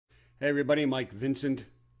Hey everybody, Mike Vincent.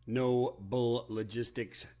 No Bull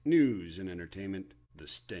Logistics News and Entertainment. The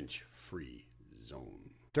stench-free zone.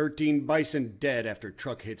 13 bison dead after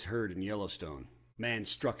truck hits herd in Yellowstone. Man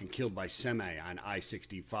struck and killed by semi on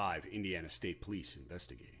I-65. Indiana State Police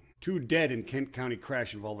investigating. 2 dead in Kent County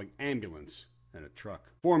crash involving ambulance and a truck.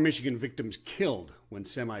 4 Michigan victims killed when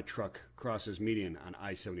semi-truck crosses median on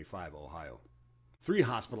I-75, Ohio. 3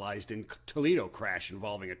 hospitalized in Toledo crash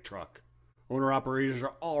involving a truck. Owner-operators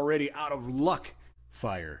are already out of luck.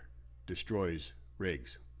 Fire destroys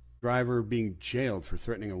rigs. Driver being jailed for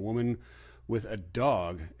threatening a woman with a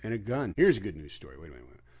dog and a gun. Here's a good news story. Wait a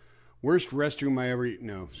minute. Worst restroom I ever...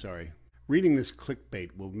 No, sorry. Reading this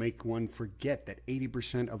clickbait will make one forget that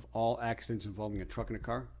 80% of all accidents involving a truck and a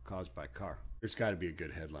car are caused by car. There's got to be a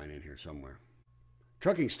good headline in here somewhere.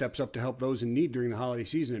 Trucking steps up to help those in need during the holiday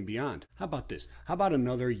season and beyond. How about this? How about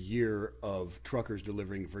another year of truckers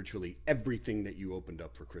delivering virtually everything that you opened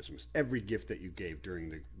up for Christmas? Every gift that you gave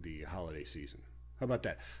during the holiday season. How about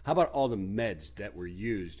that? How about all the meds that were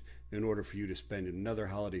used in order for you to spend another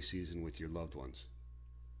holiday season with your loved ones?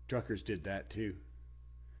 Truckers did that too.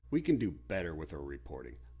 We can do better with our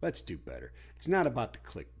reporting. Let's do better. It's not about the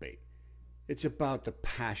clickbait. It's about the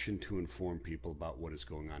passion to inform people about what is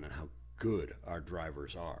going on and how good our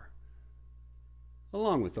drivers are,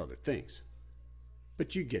 along with other things.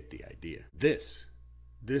 But you get the idea. This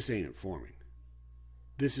ain't informing.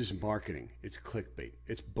 This is marketing. It's clickbait.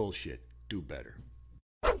 It's bullshit. Do better.